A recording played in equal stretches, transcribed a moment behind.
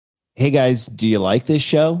Hey guys, do you like this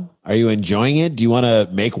show? Are you enjoying it? Do you want to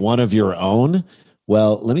make one of your own?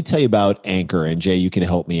 Well, let me tell you about Anchor, and Jay, you can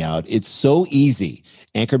help me out. It's so easy.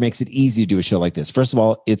 Anchor makes it easy to do a show like this. First of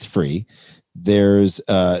all, it's free. There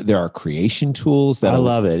are creation tools that I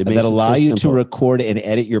love it. that allow you to record and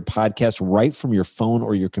edit your podcast right from your phone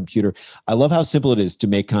or your computer. I love how simple it is to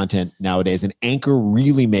make content nowadays, and Anchor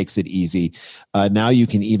really makes it easy. Now you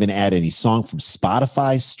can even add any song from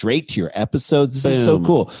Spotify straight to your episodes. This is so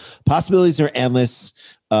cool. Possibilities are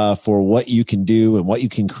endless for what you can do and what you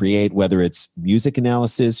can create, whether it's music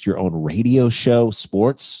analysis, your own radio show,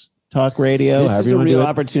 sports talk radio. This is a real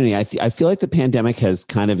opportunity. I feel like the pandemic has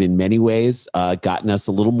kind of in many ways gotten us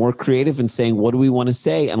a little more creative in saying, what do we want to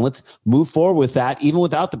say? And let's move forward with that, even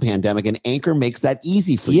without the pandemic. And Anchor makes that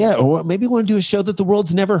easy for you. Yeah, or maybe you want to do a show that the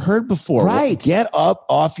world's never heard before. Right. Get up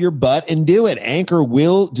off your butt and do it. Anchor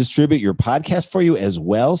will distribute your podcast for you as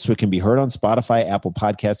well, so it can be heard on Spotify, Apple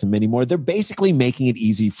Podcasts, and many more. They're basically making it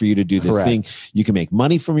easy for you to do this thing. You can make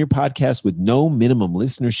money from your podcast with no minimum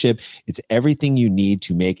listenership. It's everything you need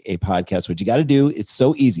to make a podcast. What you got to do, it's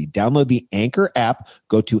so easy. Download the Anchor app,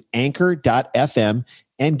 go to anchor.fm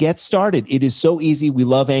and get started. It is so easy. We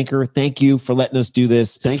love Anchor. Thank you for letting us do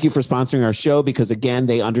this. Thank you for sponsoring our show because, again,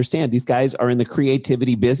 they understand these guys are in the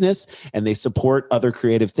creativity business and they support other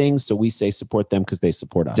creative things. So we say support them because they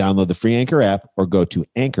support us. Download the free Anchor app or go to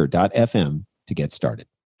anchor.fm to get started.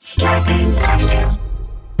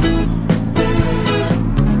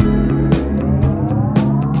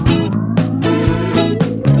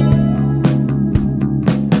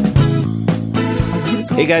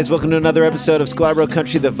 Hey guys, welcome to another episode of Scalabro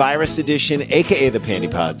Country, the virus edition, aka the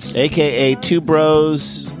Panty Pods, aka two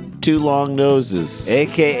bros, two long noses,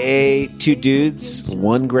 aka two dudes,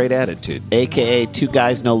 one great attitude, aka two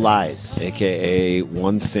guys, no lies, aka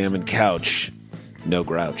one salmon couch, no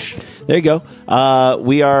grouch. There you go.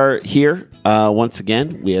 We are here once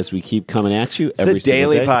again. As we keep coming at you, every it's a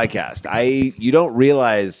daily podcast. You don't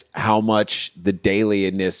realize how much the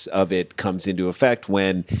dailiness of it comes into effect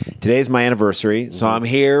when today's my anniversary. So I'm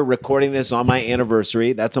here recording this on my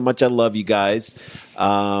anniversary. That's how much I love you guys.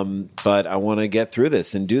 But I want to get through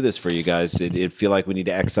this and do this for you guys. It feel like we need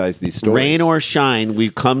to excise these stories. Rain or shine,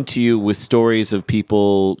 we've come to you with stories of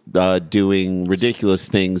people doing ridiculous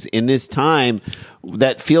things in this time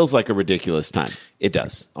that feels like a ridiculous time. It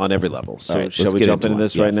does on every level. So right, shall we jump into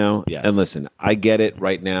this right now? Yes. And listen, I get it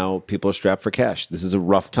right now. People are strapped for cash. This is a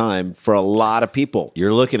rough time for a lot of people.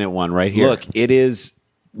 You're looking at one right here. Look, it is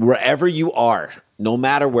wherever you are, no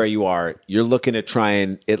matter where you are, you're looking to try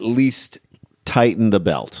and at least tighten the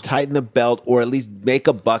belt, or at least make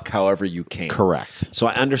a buck however you can. Correct. So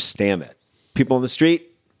I understand that. People on the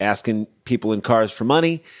street asking people in cars for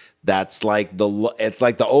money. That's like it's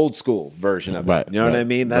like the old school version of it. You know what I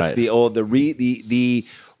mean? That's the old the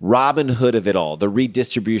Robin Hood of it all, the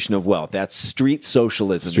redistribution of wealth. That's street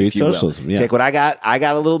socialism. Street socialism. Yeah. Take what I got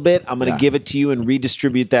a little bit. I'm going to give it to you and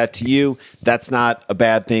redistribute that to you. That's not a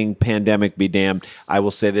bad thing. Pandemic be damned. I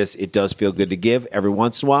will say this: it does feel good to give every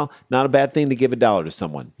once in a while. Not a bad thing to give $1 to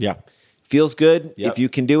someone. Yeah. Feels good if you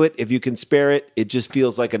can do it. If you can spare it, it just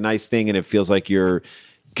feels like a nice thing, and it feels like you're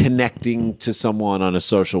connecting to someone on a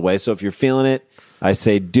social way. So if you're feeling it, I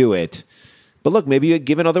say do it. But look, maybe you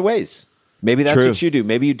give in other ways. Maybe that's what you do.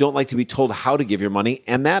 Maybe you don't like to be told how to give your money,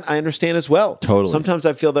 and that I understand as well. Totally. Sometimes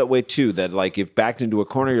I feel that way too, that like if backed into a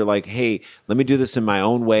corner, you're like, hey, let me do this in my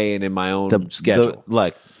own way and in my own schedule.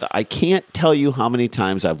 Look, I can't tell you how many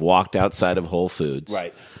times I've walked outside of Whole Foods.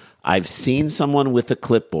 Right. I've seen someone with a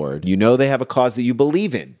clipboard. You know they have a cause that you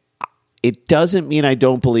believe in. It doesn't mean I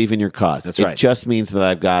don't believe in your cause. That's right. It just means that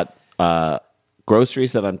I've got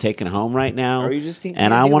groceries that I'm taking home right now, or you just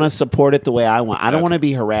and I want to support it the way I want. I don't want to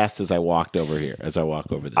be harassed as I walk over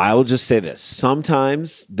this. I will just say this.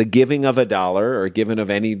 Sometimes the giving of $1 or giving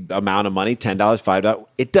of any amount of money, $10, $5,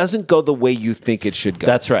 it doesn't go the way you think it should go.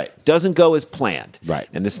 That's right. It doesn't go as planned. Right.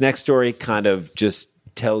 And this next story kind of just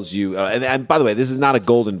tells you, and by the way, this is not a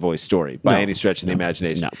Golden Voice story by any stretch of the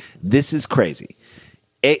imagination. No. This is crazy.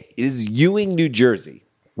 It is Ewing, New Jersey,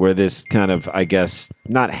 where this kind of, I guess,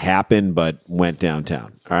 not happened, but went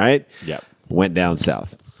downtown. All right? Yep. Went down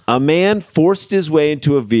south. A man forced his way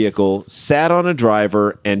into a vehicle, sat on a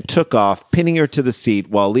driver, and took off, pinning her to the seat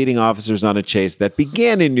while leading officers on a chase that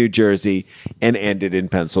began in New Jersey and ended in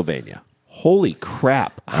Pennsylvania. Holy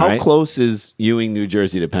crap. How close is Ewing, New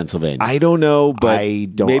Jersey to Pennsylvania? I don't know, but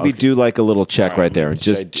maybe do like a little check right there.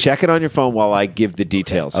 Just check it on your phone while I give the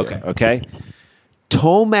details. Okay?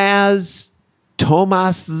 Tomas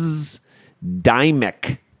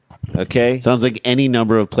Dymek. Okay? Sounds like any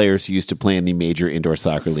number of players who used to play in the major indoor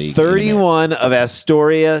soccer league. 31 of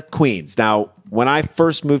Astoria, Queens. Now, when I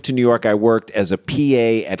first moved to New York, I worked as a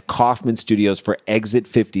PA at Kaufman Studios for Exit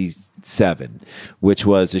 57, which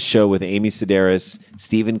was a show with Amy Sedaris,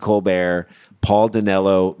 Stephen Colbert, Paul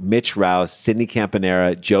Dinello, Mitch Rouse, Sidney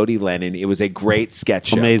Campanera, Jody Lennon. It was a great sketch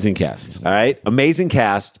show. Amazing cast. All right. Amazing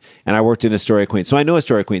cast. And I worked in Astoria, Queens. So I know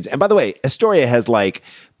Astoria, Queens. And by the way, Astoria has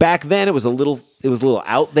back then it was a little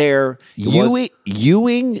out there.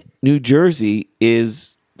 Ewing, New Jersey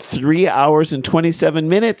is 3 hours and 27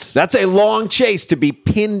 minutes. That's a long chase to be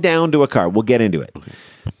pinned down to a car. We'll get into it. Okay.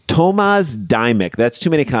 Tomas Dymek. That's too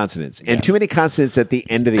many consonants. And too many consonants at the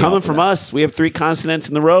end of the Coming alphabet. from us, we have 3 consonants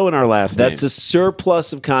in the row in our last name. That's a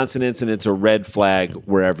surplus of consonants, and it's a red flag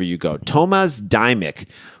wherever you go. Tomas Dymek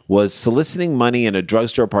was soliciting money in a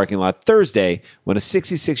drugstore parking lot Thursday when a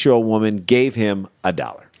 66-year-old woman gave him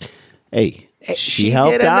 $1. Hey, she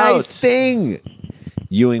helped did a out. nice thing.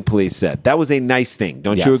 Ewing police said that was a nice thing.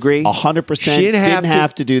 Don't you agree? 100%. She didn't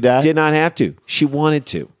have to do that. Did not have to. She wanted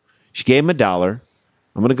to. She gave him $1.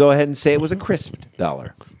 I'm going to go ahead and say it was a crisp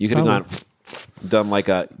 $1. You could have done like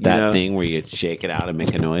that thing where you shake it out and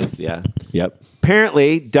make a noise. Yeah. Yep.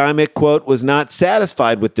 Apparently, Dymek, quote, was not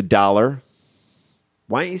satisfied with the $1.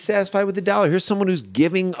 Why aren't you satisfied with the $1? Here's someone who's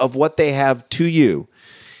giving of what they have to you.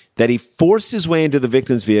 That he forced his way into the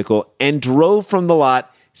victim's vehicle and drove from the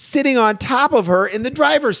lot, sitting on top of her in the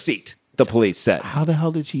driver's seat, the police said. How the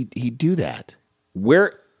hell did he do that?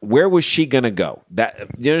 Where was she going to go?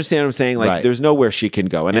 You understand what I'm saying? Right. There's nowhere she can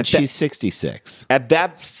go. And she's 66. At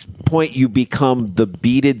that point, you become the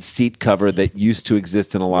beaded seat cover that used to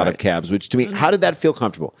exist in a lot of cabs, which to me, how did that feel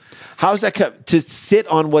comfortable? How is that to sit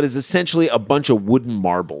on what is essentially a bunch of wooden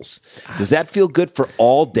marbles? Does that feel good for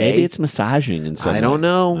all day? Maybe it's massaging in some way. I don't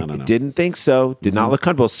know. Didn't think so. Did not look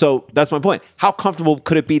comfortable. So that's my point. How comfortable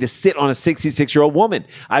could it be to sit on a 66-year-old woman?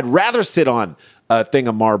 I'd rather sit on a thing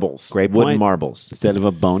of marbles, wooden marbles, instead of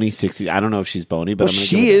a bony 60. I don't know if she's bony, but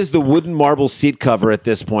she is the wooden marble seat cover at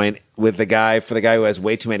this point with the guy who has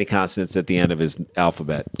way too many consonants at the end of his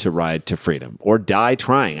alphabet to ride to freedom or die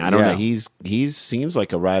trying. I don't know. He seems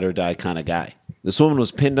like a ride or die kind of guy. This woman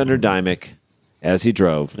was pinned under Dymek as he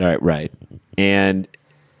drove. All right, and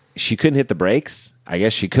she couldn't hit the brakes. I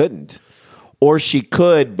guess she couldn't, or she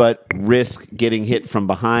could, but risk getting hit from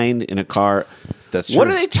behind in a car. That's true. What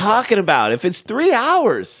are they talking about? If it's 3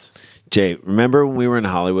 hours, Jay, remember when we were in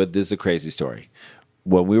Hollywood? This is a crazy story.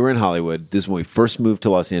 When we were in Hollywood, this is when we first moved to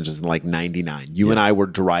Los Angeles in like 99. You and I were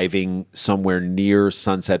driving somewhere near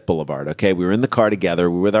Sunset Boulevard. Okay, we were in the car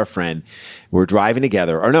together. We were with our friend. We were driving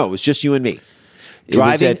together. Or no, it was just you and me.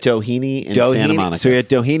 Driving at Doheny and Santa Monica. So we were at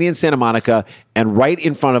Doheny and Santa Monica, and right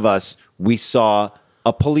in front of us, we saw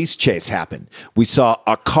a police chase happen. We saw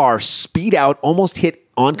a car speed out, almost hit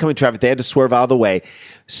oncoming traffic. They had to swerve out of the way,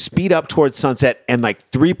 speed up towards Sunset, and like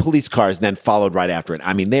 3 police cars then followed right after it.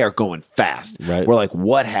 I mean, they are going fast. Right. We're like,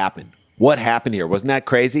 what happened? What happened here? Wasn't that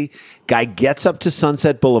crazy? Guy gets up to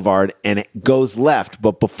Sunset Boulevard and it goes left,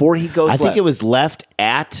 but before he goes left... I think it was left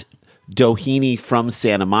at Doheny from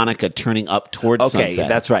Santa Monica turning up towards Sunset. Okay,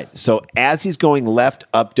 that's right. So as he's going left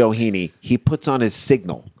up Doheny, he puts on his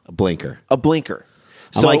signal. A blinker.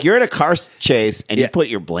 So I'm like, you're in a car chase and you put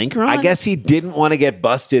your blinker on? I guess he didn't want to get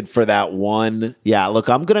busted for that one. Yeah, look,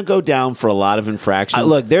 I'm going to go down for a lot of infractions.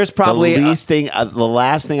 Look, there's probably the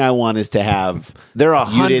last thing I want is to have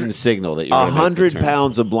you didn't signal that you're 100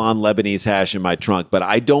 pounds of blonde Lebanese hash in my trunk, but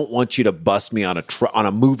I don't want you to bust me on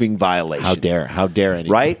a moving violation. How dare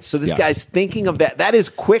anyone? Right? So this guy's thinking of that. That is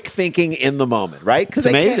quick thinking in the moment, right? Because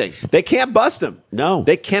amazing. They can't bust him. No.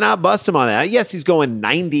 They cannot bust him on that. Yes, he's going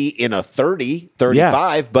 90 in a 30, 35.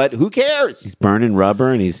 But who cares? He's burning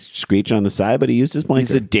rubber and he's screeching on the side, but he used his blinker.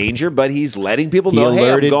 He's a danger, but he's letting people know,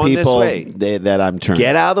 hey, I'm going this way. That I'm turning.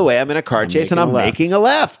 Get out of the way. I'm in a car chase and I'm making a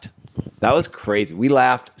left. That was crazy. We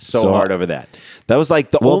laughed so hard over that. That was like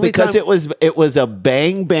the only because time. it was a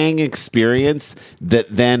bang experience that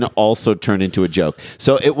then also turned into a joke.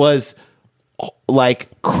 So it was like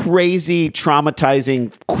crazy,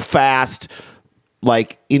 traumatizing, fast,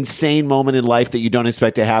 like insane moment in life that you don't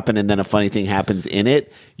expect to happen, and then a funny thing happens in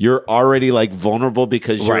it. You're already like vulnerable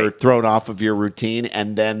because you're thrown off of your routine,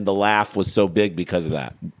 and then the laugh was so big because of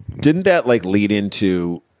that. Didn't that like lead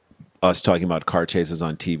into us talking about car chases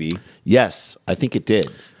on TV? Yes, I think it did.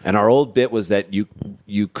 And our old bit was that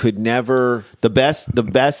you could never. The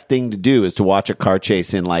best thing to do is to watch a car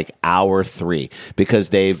chase in like hour 3 because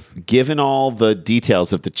they've given all the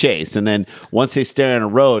details of the chase, and then once they stare on a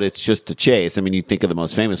road, it's just a chase. I mean, you think of the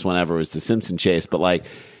most famous one ever was the Simpson chase, but like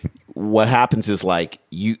what happens is like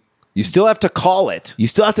you still have to call it. You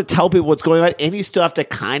still have to tell people what's going on, and you still have to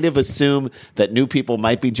kind of assume that new people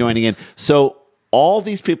might be joining in. So all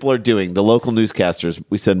these people are doing, the local newscasters,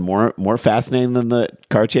 we said more fascinating than the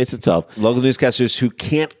car chase itself. Local newscasters who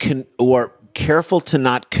can't or careful to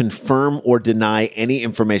not confirm or deny any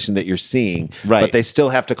information that you're seeing, right? But they still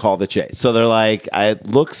have to call the chase. So they're like, it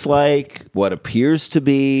looks like what appears to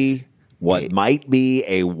be what might be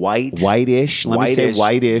a whitish.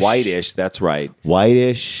 That's right.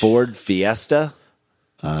 Whitish Ford Fiesta.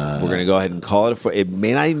 We're going to go ahead and call it a Ford. It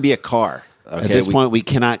may not even be a car. Okay, at this point, we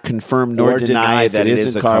cannot confirm nor deny that it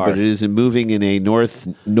is a car, but it is moving in a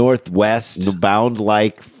northwest bound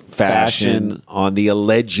like fashion on the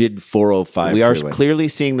alleged 405 we freeway. Are clearly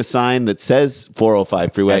seeing the sign that says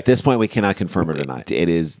 405 freeway. At this point, we cannot confirm or deny. It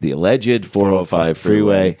is the alleged 405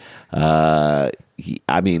 freeway.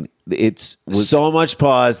 It's so much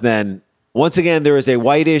pause. Then once again, there is a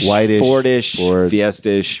whitish Fordish,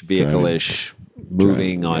 Fiesta-ish, vehicle-ish,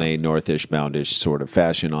 moving on a northish, boundish sort of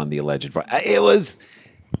fashion on the alleged. It was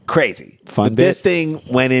crazy. Fun. This thing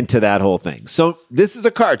went into that whole thing. So this is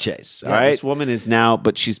a car chase. All right. This woman is now,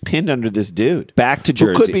 but she's pinned under this dude. Back to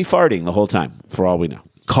Jersey. Who could be farting the whole time, for all we know.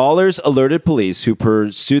 Callers alerted police, who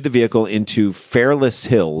pursued the vehicle into Fairless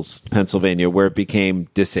Hills, Pennsylvania, where it became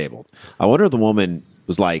disabled. I wonder if the woman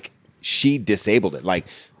was like, she disabled it, like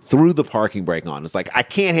threw the parking brake on. It's like, I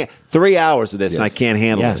can't 3 hours of this and I can't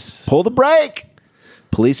handle this. Pull the brake.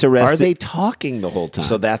 Police arrested. Are they talking the whole time?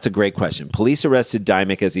 So that's a great question. Police arrested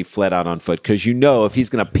Dymock as he fled out on foot because if he's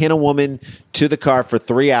going to pin a woman to the car for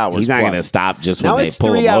 3 hours, he's not going to stop just when now they it's pull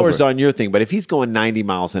 3 him hours over. On your thing. But if he's going 90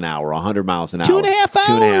 miles an hour, 100 miles an hour,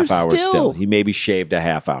 2.5 hours still, he maybe shaved a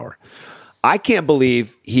half hour. I can't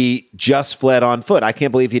believe he just fled on foot. I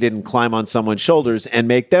can't believe he didn't climb on someone's shoulders and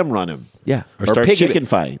make them run him. Yeah, or start chicken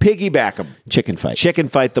fighting. Piggyback him. Chicken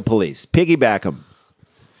fight the police. Piggyback him.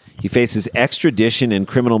 He faces extradition and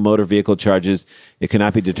criminal motor vehicle charges. It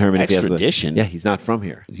cannot be determined extradition. Yeah, he's not from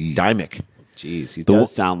here. Dymock. Jeez, he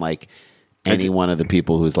does sound like any one of the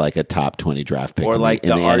people who's like a top 20 draft pick or in like the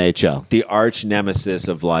NHL. The arch nemesis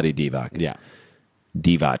of Vlade Divac. Yeah.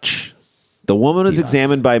 Divac. The woman was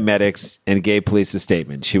examined by medics and gave police a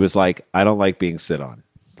statement. She was like, I don't like being sit on.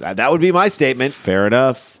 That would be my statement. Fair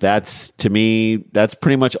enough. To me, that's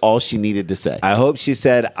pretty much all she needed to say. I hope she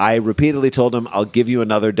said, I repeatedly told him, I'll give you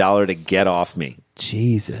another $1 to get off me.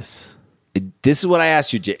 Jesus. This is what I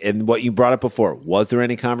asked you, and what you brought up before. Was there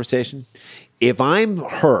any conversation? If I'm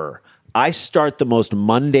her, I start the most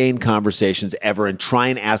mundane conversations ever and try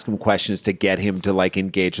and ask him questions to get him to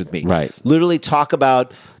engage with me. Right. Literally talk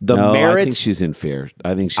about the merits. I think she's in fear.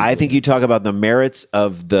 I think you talk about the merits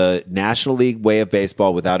of the National League way of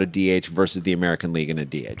baseball without a DH versus the American League and a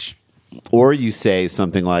DH. Or you say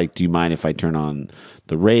something like, do you mind if I turn on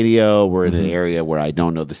the radio? We're in an area where I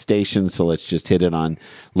don't know the station, so let's just hit it on.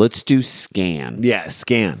 Let's do scan. Yeah,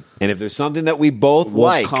 scan. And if there's something that we both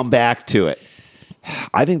we'll come back to it.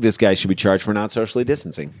 I think this guy should be charged for not socially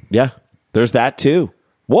distancing. Yeah, there's that too.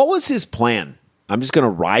 What was his plan? I'm just going to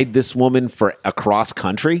ride this woman for across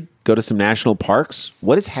country, go to some national parks.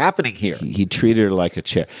 What is happening here? He treated her like a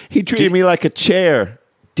chair. He treated me like a chair.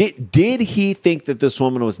 Did he think that this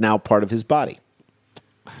woman was now part of his body?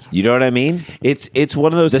 You know what I mean? It's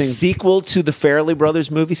one of those things. The sequel to the Farrelly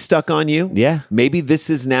Brothers movie, Stuck on You? Yeah. Maybe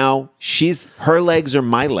this is now, her legs are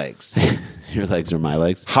my legs. Your legs are my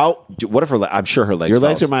legs. What if I'm sure her legs Your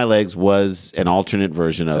legs are my legs was an alternate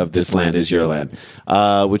version of This Land Is Your Land,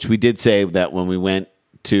 which we did say that when we went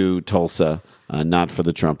to Tulsa, not for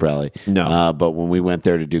the Trump rally. No. But when we went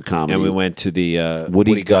there to do comedy. And we went to the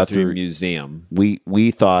Woody Guthrie Museum.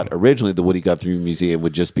 We thought originally the Woody Guthrie Museum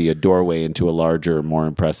would just be a doorway into a larger, more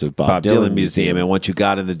impressive Bob Dylan Museum. And once you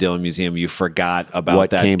got in the Dylan Museum, you forgot about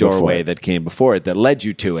that doorway that came before it, that led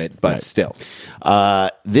you to it, but still.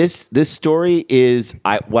 This story is,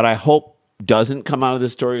 what I hope doesn't come out of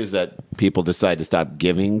this story is that people decide to stop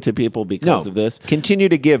giving to people because of this. Continue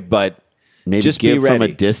to give, but maybe just give be ready. From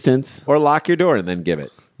a distance. Or lock your door and then give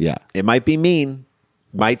it. Yeah. It might be mean.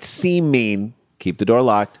 Might seem mean. Keep the door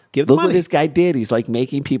locked. Give the money. Look what this guy did. He's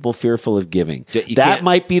making people fearful of giving. That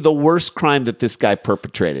might be the worst crime that this guy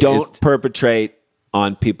perpetrated. Don't perpetrate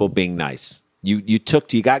on people being nice. You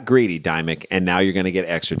got greedy, Dymock, and now you're going to get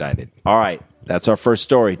extradited. All right. That's our first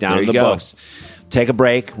story down in the books. Take a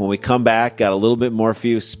break. When we come back, got a little bit more for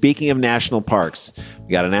you. Speaking of national parks,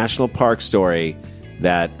 we got a national park story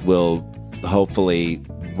that will hopefully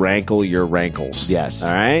rankle your rankles. Yes.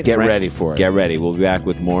 All right? Get ready for it. Get ready. We'll be back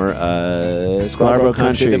with more Scarborough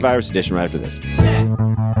Country, the Virus Edition, right after this.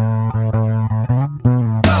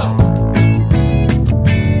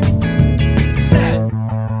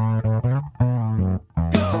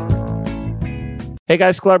 Hey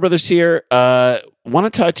guys, Sklar Brothers here. I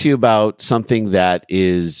want to talk to you about something that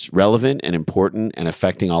is relevant and important and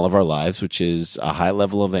affecting all of our lives, which is a high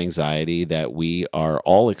level of anxiety that we are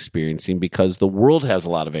all experiencing because the world has a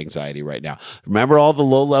lot of anxiety right now. Remember all the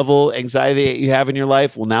low level anxiety that you have in your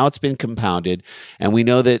life? Well, now it's been compounded, and we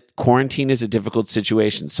know that quarantine is a difficult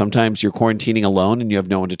situation. Sometimes you're quarantining alone and you have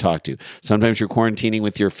no one to talk to. Sometimes you're quarantining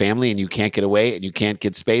with your family and you can't get away and you can't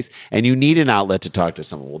get space and you need an outlet to talk to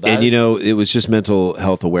someone. Well, and it was just Mental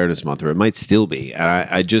Health Awareness Month, or it might still be. And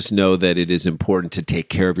I just know that it is important to take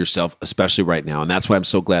care of yourself, especially right now. And that's why I'm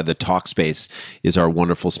so glad that Talkspace is our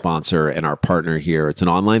wonderful sponsor and our partner here. It's an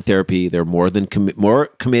online therapy. They're more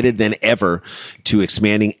committed than ever to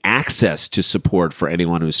expanding access to support for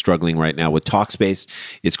anyone who's struggling right now. With Talkspace,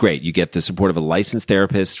 it's great. You get the support of a licensed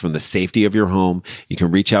therapist from the safety of your home. You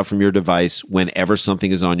can reach out from your device whenever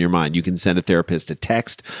something is on your mind. You can send a therapist a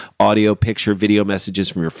text, audio, picture, video messages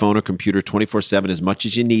from your phone or computer 24/7 as much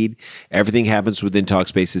as you need. Everything happens within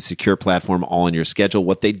Talkspace's secure platform, all on your schedule.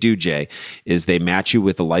 What they do, Jay, is they match you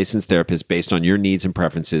with a licensed therapist based on your needs and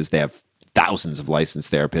preferences. They have thousands of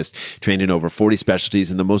licensed therapists trained in over 40 specialties.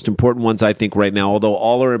 And the most important ones, I think, right now, although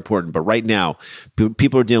all are important, but right now,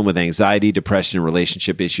 people are dealing with anxiety, depression, and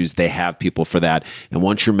relationship issues. They have people for that. And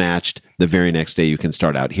once you're matched, the very next day you can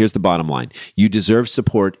start out. Here's the bottom line. You deserve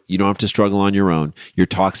support. You don't have to struggle on your own. Your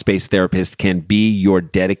Talkspace therapist can be your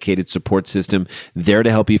dedicated support system, there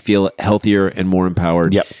to help you feel healthier and more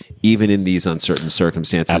empowered, even in these uncertain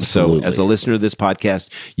circumstances. Absolutely. So as a listener to this podcast,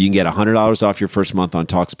 you can get $100 off your first month on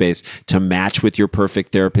Talkspace. To match with your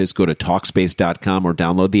perfect therapist, go to Talkspace.com or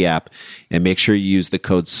download the app and make sure you use the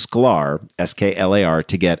code SKLAR, SKLAR,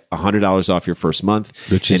 to get $100 off your first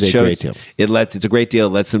month. Which is a great deal. It's a great deal.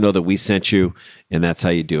 It lets them know that we sent you, and that's how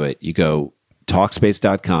you do it. You go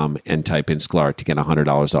Talkspace.com and type in SKLAR to get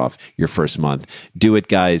 $100 off your first month. Do it,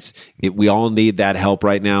 guys. We all need that help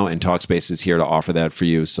right now, and Talkspace is here to offer that for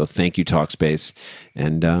you. So thank you, Talkspace.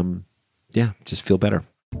 And just feel better.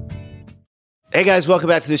 Hey guys, welcome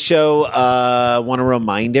back to the show. I want to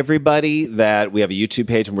remind everybody that we have a YouTube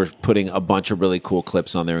page and we're putting a bunch of really cool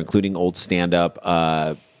clips on there, including old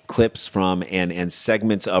stand-up clips from and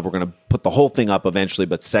segments of, we're going to put the whole thing up eventually,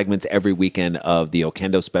 but segments every weekend of the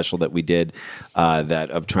Oquendo special that we did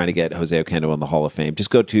of trying to get Jose Oquendo in the Hall of Fame. Just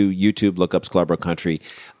go to YouTube, look up Scarborough Country,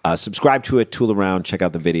 subscribe to it, tool around, check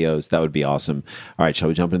out the videos. That would be awesome. All right, shall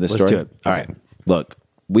we jump into this story? Let's do it. All right, look.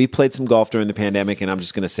 We played some golf during the pandemic, and I'm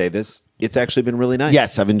just going to say this. It's actually been really nice.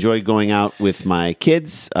 Yes, I've enjoyed going out with my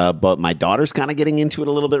kids, but my daughter's kind of getting into it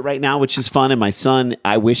a little bit right now, which is fun. And my son,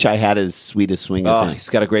 I wish I had as sweet a swing as him. He's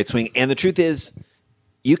got a great swing. And the truth is,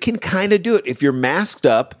 you can kind of do it. If you're masked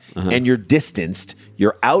up and you're distanced,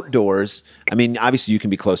 you're outdoors. I mean, obviously you can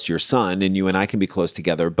be close to your son, and you and I can be close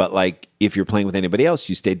together. But like if you're playing with anybody else,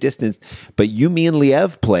 you stay distanced. But you, me, and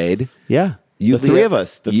Liev played. Yeah. The three of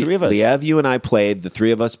us. Liev, you and I played. The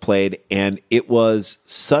three of us played, and it was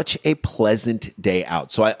such a pleasant day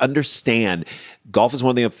out. So I understand golf is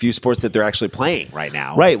one of the few sports that they're actually playing right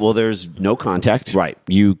now. Right. Well, there's no contact. Right.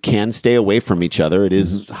 You can stay away from each other. It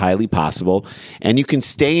is highly possible. And you can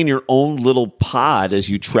stay in your own little pod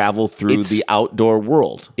as you travel through the outdoor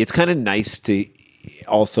world. It's kind of nice to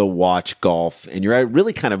also watch golf, and you're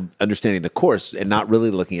really kind of understanding the course and not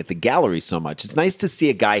really looking at the gallery so much. It's nice to see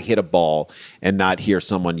a guy hit a ball and not hear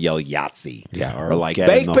someone yell Yahtzee, or like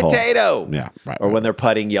baked potato, or when they're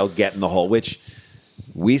putting, yell get in the hole. Which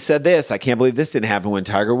we said this. I can't believe this didn't happen when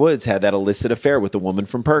Tiger Woods had that illicit affair with the woman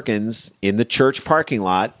from Perkins in the church parking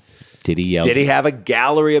lot. Did he yell? Did he have a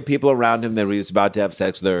gallery of people around him that he was about to have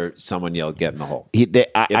sex with, or someone yelled get in the hole?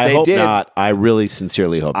 I hope not. I really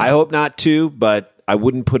sincerely hope not. I hope not too, but I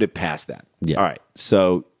wouldn't put it past that. Yeah. All right.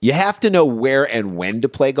 So you have to know where and when to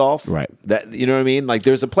play golf. Right. That, you know what I mean? Like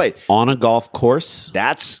there's a place. On a golf course.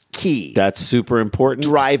 That's key. That's super important.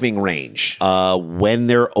 Driving range. When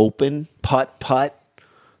they're open. Putt.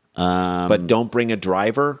 But don't bring a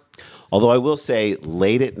driver. Although I will say,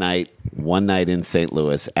 late at night, one night in St.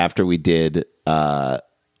 Louis, after we did our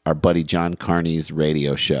buddy John Carney's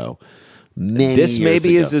radio show, this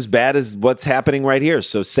maybe is as bad as what's happening right here.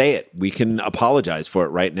 So say it. We can apologize for it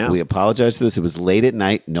right now. We apologize for this. It was late at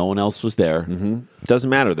night. No one else was there. Doesn't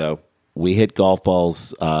matter, though. We hit golf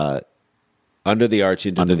balls under the arch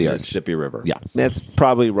into the Mississippi River. Yeah. That's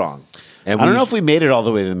probably wrong. And I don't know if we made it all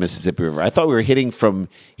the way to the Mississippi River. I thought we were hitting from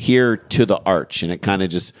here to the arch, and it kind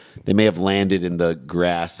of just, they may have landed in the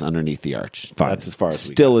grass underneath the arch. Fine. That's as far as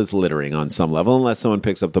still is littering on some level, unless someone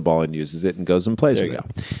picks up the ball and uses it and goes and plays with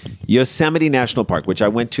it. Yosemite National Park, which I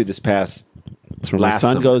went to this past That's where my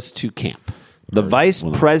son goes to camp. The vice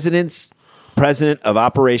president of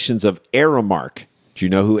operations of Aramark, Do you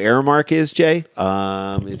know who Aramark is, Jay?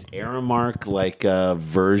 Is Aramark like a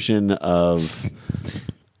version of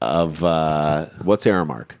What's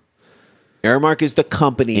Aramark? Aramark is the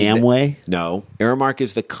company. Amway? No. Aramark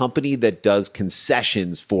is the company that does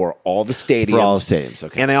concessions for all the stadiums. For all the stadiums,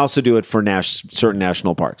 okay. And they also do it for certain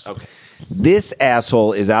national parks. Okay. This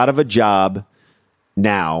asshole is out of a job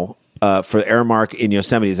now for Aramark in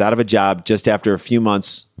Yosemite. Is out of a job just after a few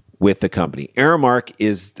months with the company. Aramark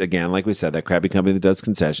is, again, like we said, that crappy company that does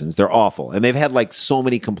concessions. They're awful. And they've had like so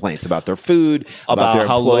many complaints about their food, about their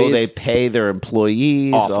how employees. low they pay their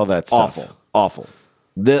employees, Awful. all that stuff. Awful.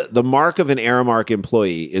 The mark of an Aramark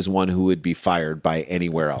employee is one who would be fired by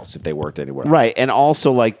anywhere else if they worked anywhere else. Right. And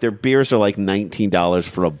also, like, their beers are like $19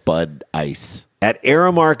 for a Bud Ice. At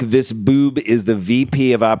Aramark, this boob is the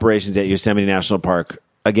VP of operations at Yosemite National Park.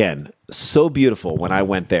 Again, so beautiful when I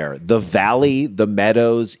went there. The valley, the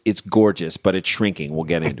meadows, it's gorgeous, but it's shrinking. We'll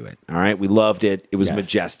get into it. All right. We loved it. It was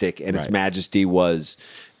majestic, and its majesty was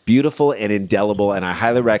beautiful and indelible. And I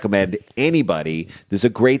highly recommend anybody. This is a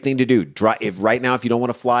great thing to do. Right now, if you don't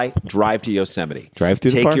want to fly, drive to Yosemite. Drive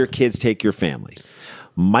through the park. Take your kids, take your family.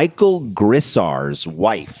 Michael Grissar's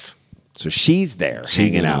wife. So she's there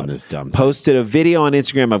hanging out. This dumb posted a video on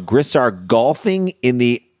Instagram of Grissar golfing in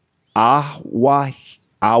the Ahwahnee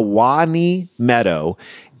Meadow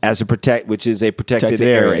which is a protected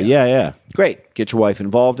area. Yeah. Great. Get your wife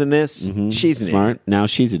involved in this. She's Smart. Idiot. Now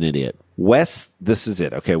she's an idiot. This is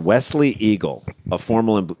it. Okay, Wesley Eagle, a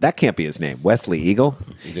formal that can't be his name. Wesley Eagle.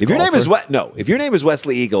 If your name is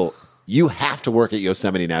Wesley Eagle, you have to work at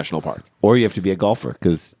Yosemite National Park. Or you have to be a golfer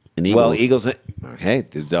because Eagles. Okay,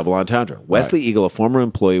 the double entendre. Wesley Eagle, a former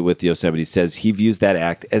employee with Yosemite, says he views that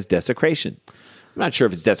act as desecration. I'm not sure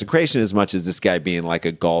if it's desecration as much as this guy being like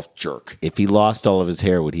a golf jerk. If he lost all of his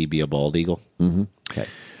hair, would he be a bald eagle? Mm-hmm. Okay.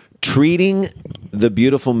 Treating the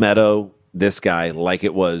beautiful meadow, this guy, like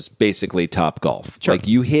it was basically Top Golf. Sure. Like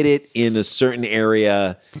you hit it in a certain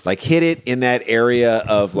area, like hit it in that area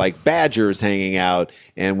of like badgers hanging out,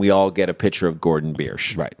 and we all get a picture of Gordon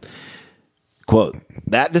Biersch. Right. Quote,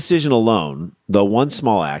 that decision alone, though one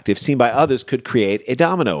small act, if seen by others, could create a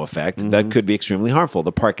domino effect that could be extremely harmful.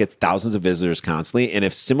 The park gets thousands of visitors constantly, and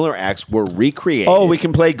if similar acts were recreated... Oh, we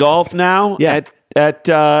can play golf now? Yeah. At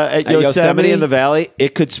Yosemite in the Valley,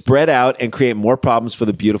 it could spread out and create more problems for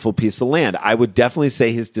the beautiful piece of land. I would definitely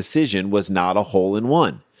say his decision was not a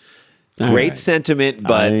hole-in-one. Great sentiment,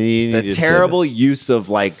 but the terrible use of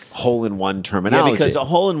like hole-in-one terminology. Yeah, because a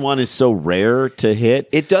hole-in-one is so rare to hit.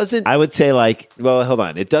 It doesn't... I would say like... Well, hold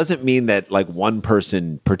on. It doesn't mean that like one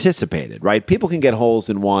person participated, right? People can get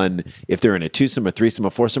holes in one if they're in a twosome, a threesome,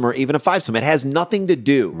 a foursome, or even a fivesome. It has nothing to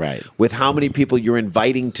do with how many people you're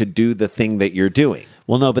inviting to do the thing that you're doing.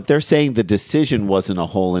 Well, no, but they're saying the decision wasn't a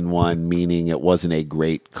hole-in-one, meaning it wasn't a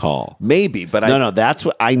great call. Maybe, but that's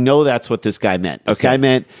what I know. That's what this guy meant. This guy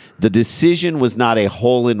meant the decision was not a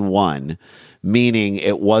hole-in-one, meaning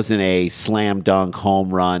it wasn't a slam dunk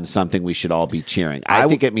home run, something we should all be cheering. I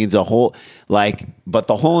think it means but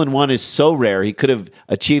the hole-in-one is so rare. He could have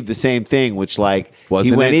achieved the same thing, which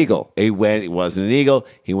wasn't an eagle. He wasn't an eagle.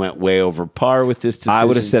 He went way over par with this decision. I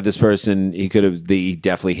would have said this person, he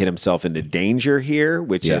definitely hit himself into danger here,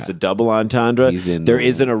 which is a double entendre. There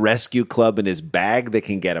isn't a rescue club in his bag that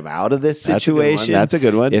can get him out of this situation. That's a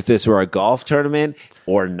good one. If this were a golf tournament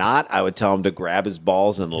or not, I would tell him to grab his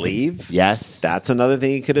balls and leave. Yes. That's another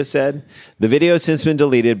thing he could have said. The video has since been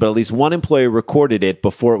deleted, but at least one employee recorded it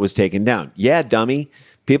before it was taken down. Yeah, dummy.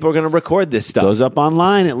 People are going to record this stuff. It goes up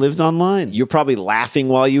online. It lives online. You're probably laughing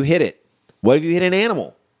while you hit it. What if you hit an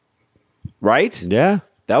animal? Right? Yeah.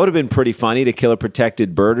 That would have been pretty funny to kill a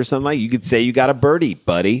protected bird or something like that. You could say you got a birdie,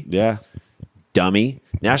 buddy. Yeah. Dummy.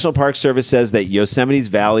 National Park Service says that Yosemite's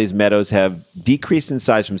valleys, meadows have decreased in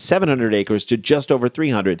size from 700 acres to just over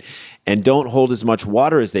 300 and don't hold as much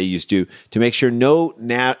water as they used to. To make sure no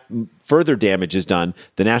further damage is done,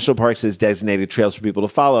 the National Parks has designated trails for people to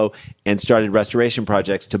follow and started restoration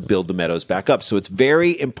projects to build the meadows back up. So it's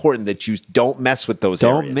very important that you don't mess with those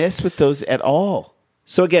areas. Don't mess with those at all.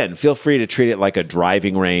 So again, feel free to treat it like a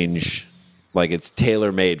driving range, like it's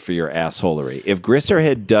tailor-made for your assholery. If Grissar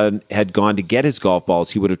had gone to get his golf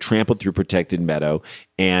balls, he would have trampled through protected meadow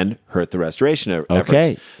and hurt the restoration efforts.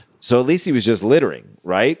 Okay. So at least he was just littering,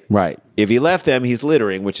 right? Right. If he left them, he's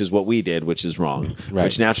littering, which is what we did, which is wrong. Right.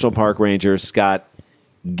 Which National Park Ranger Scott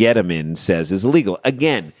Gettleman says is illegal.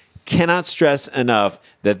 Again, cannot stress enough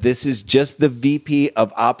that this is just the VP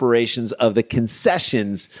of operations of the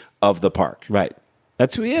concessions of the park. Right.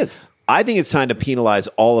 That's who he is. I think it's time to penalize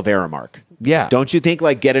all of Aramark. Yeah. Don't you think,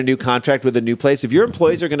 like, get a new contract with a new place? If your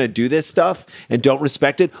employees are going to do this stuff and don't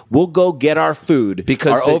respect it, we'll go get our food,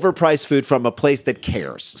 Because our overpriced food from a place that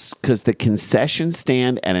cares. Because the concession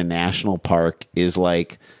stand at a national park is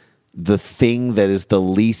like the thing that is the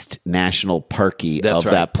least national parky of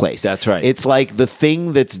that place. That's right. It's like the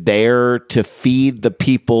thing that's there to feed the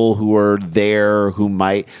people who are there who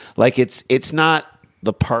might like it's not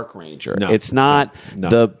the park ranger. No, it's not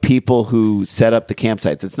the people who set up the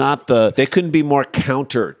campsites. It's not the They couldn't be more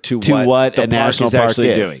counter to what the a national is park actually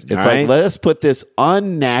is. doing. It's all like right? let us put this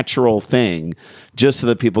unnatural thing just so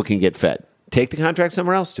that people can get fed. Take the contract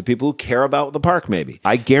somewhere else to people who care about the park, maybe.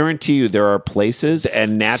 I guarantee you there are places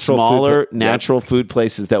And natural smaller food natural food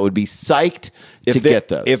places that would be psyched to get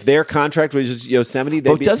those. If their contract was just Yosemite, they'd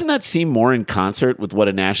But doesn't that seem more in concert with what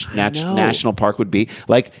a know. national park would be?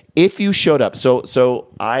 Like if you showed up. So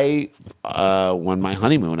I, on my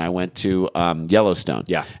honeymoon, I went to Yellowstone.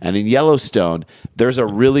 Yeah. And in Yellowstone, there's a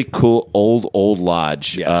really cool old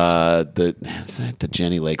lodge. Yes. It's not the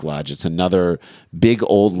Jenny Lake Lodge. It's another big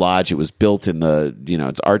old lodge. It was built in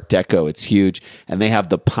it's Art Deco. It's huge. And they have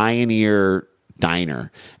the Pioneer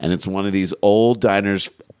Diner. And it's one of these old diners.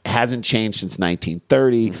 Hasn't changed since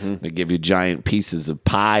 1930. Mm-hmm. They give you giant pieces of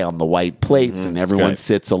pie on the white plates, and everyone great.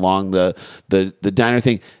 sits along the diner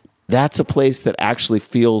thing. That's a place that actually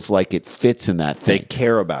feels like it fits in that They thing.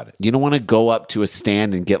 care about it. You don't want to go up to a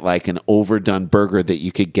stand and get like an overdone burger that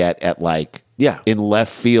you could get at in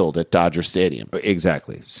left field at Dodger Stadium.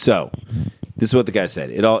 Exactly. So this is what the guy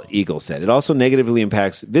said. Eagle said. It also negatively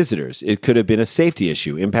impacts visitors. It could have been a safety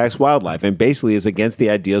issue, impacts wildlife, and basically is against the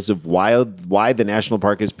ideals of why the national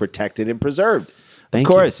park is protected and preserved. Thank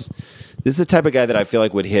of course. This is the type of guy that I feel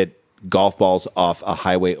like would hit golf balls off a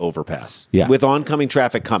highway overpass with oncoming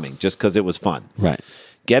traffic coming just because it was fun. Right.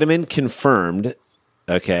 Getterman confirmed,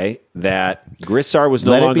 that Grissar was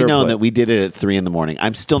no Let longer it be known employed. that we did it at 3 a.m.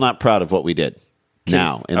 I'm still not proud of what we did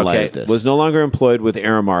now in light of this. Was no longer employed with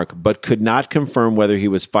Aramark, but could not confirm whether he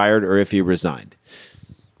was fired or if he resigned.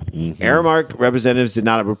 Aramark representatives did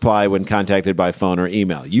not reply when contacted by phone or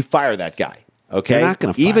email. You fire that guy, okay? They're not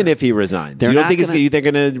gonna fire even him. if he resigns. They're You don't not think gonna- they're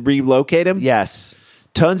going to relocate him? Yes.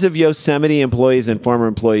 Tons of Yosemite employees and former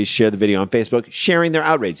employees share the video on Facebook, sharing their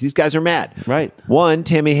outrage. These guys are mad. Right. One,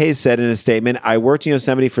 Tammy Hayes said in a statement, I worked in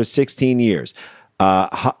Yosemite for 16 years.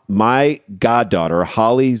 My goddaughter,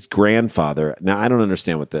 Holly's grandfather. Now, I don't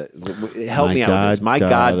understand help me out with this. My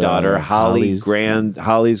goddaughter, Holly's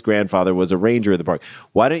grandfather was a ranger of the park.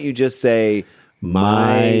 Why don't you just say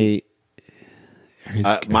my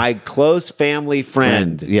close family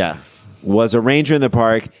friend? Yeah. Was a ranger in the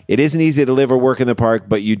park. It isn't easy to live or work in the park,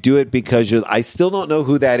 but you do it because I still don't know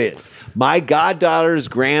who that is. My goddaughter's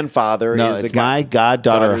grandfather No, is it's my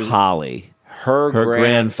goddaughter daughter's- Holly. her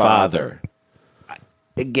grandfather.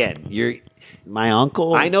 Again, My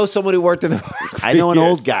uncle. I know someone who worked in the park. I know an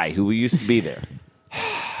old guy who used to be there.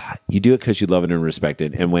 You do it because you love it and respect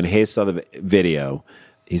it. And when Hayes saw the video,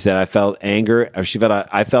 he said, I felt anger. Or she felt,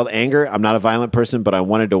 I felt anger. I'm not a violent person, but I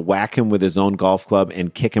wanted to whack him with his own golf club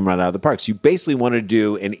and kick him right out of the park. So you basically want to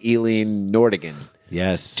do an Eileen Nordigan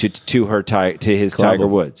Yes. to his Club Tiger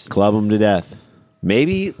him. Woods. Club him to death.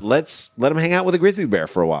 Maybe let's let him hang out with a grizzly bear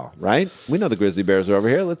for a while, right? We know the grizzly bears are over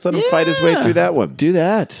here. Let's let him fight his way through that one. Do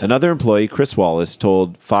that. Another employee, Chris Wallace,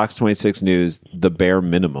 told Fox 26 News the bare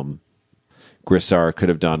minimum Grissar could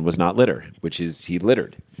have done was not litter, which is he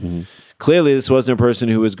littered. Mm-hmm. Clearly, this wasn't a person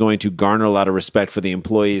who was going to garner a lot of respect for the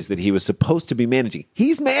employees that he was supposed to be managing.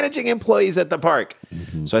 He's managing employees at the park.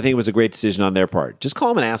 Mm-hmm. So I think it was a great decision on their part. Just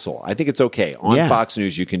call him an asshole. I think it's okay. On Yeah. Fox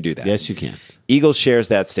News, you can do that. Yes, you can. Eagles shares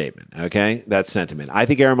that statement, okay? That sentiment. I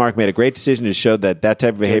think Aramark made a great decision to show that type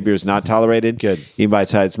of behavior is not tolerated. Good. Even by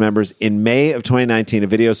its members. In May of 2019, a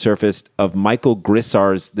video surfaced of Michael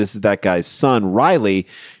Grissar's, this is that guy's son, Riley,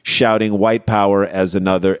 shouting white power as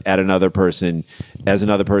another person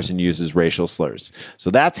uses racial slurs. So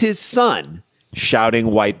that's his son shouting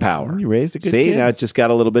white power. You raised a good See, kid. now it just got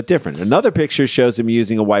a little bit different. Another picture shows him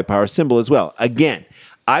using a white power symbol as well. Again,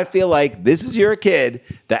 I feel like this is your kid.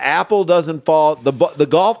 The apple doesn't fall, the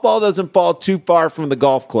golf ball doesn't fall too far from the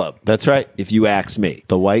golf club, That's right. if you ask me.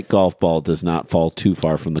 The white golf ball does not fall too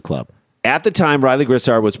far from the club. At the time, Riley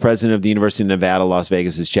Grissar was president of the University of Nevada, Las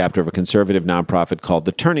Vegas' chapter of a conservative nonprofit called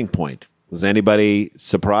The Turning Point. Was anybody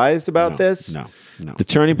surprised about this? No. The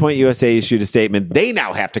Turning Point USA issued a statement. They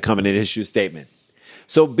now have to come in and issue a statement.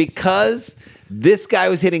 So because this guy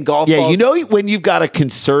was hitting golf balls. Yeah, you know when you've got a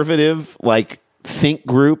conservative think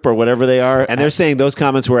group or whatever they are. And they're saying those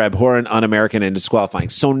comments were abhorrent, un-American, and disqualifying.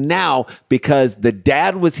 So now, because the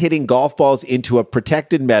dad was hitting golf balls into a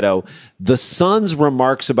protected meadow, the son's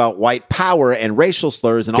remarks about white power and racial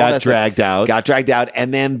slurs and all that got dragged out.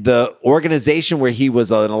 And then the organization where he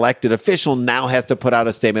was an elected official now has to put out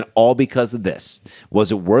a statement all because of this.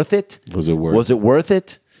 Was it worth it? Was it worth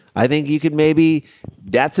it? I think you could maybe,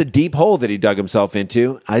 that's a deep hole that he dug himself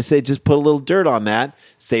into. I say just put a little dirt on that.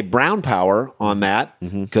 Say brown power on that,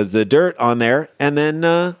 because the dirt on there. And then,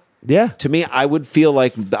 to me, I would feel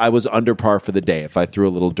like I was under par for the day if I threw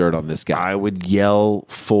a little dirt on this guy. I would yell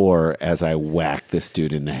for as I whack this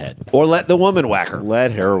dude in the head. Or let the woman whack her.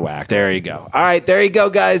 Let her whack her. There you go. All right, there you go,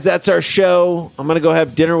 guys. That's our show. I'm going to go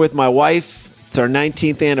have dinner with my wife. It's our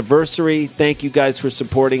 19th anniversary. Thank you guys for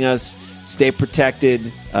supporting us. Stay protected.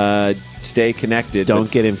 Stay connected. Don't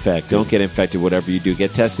get infected. Don't get infected, whatever you do.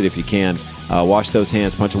 Get tested if you can. Wash those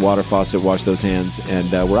hands. Punch a water faucet. Wash those hands. And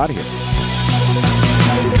we're out of here.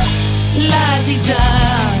 La-ti-da,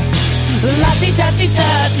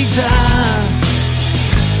 la-ti-da-ti-da-ti-da,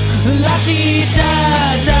 la-ti-da-da-da.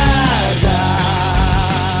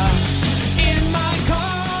 In my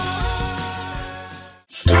car.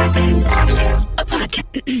 Starburns Audio,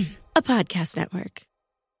 a podcast network.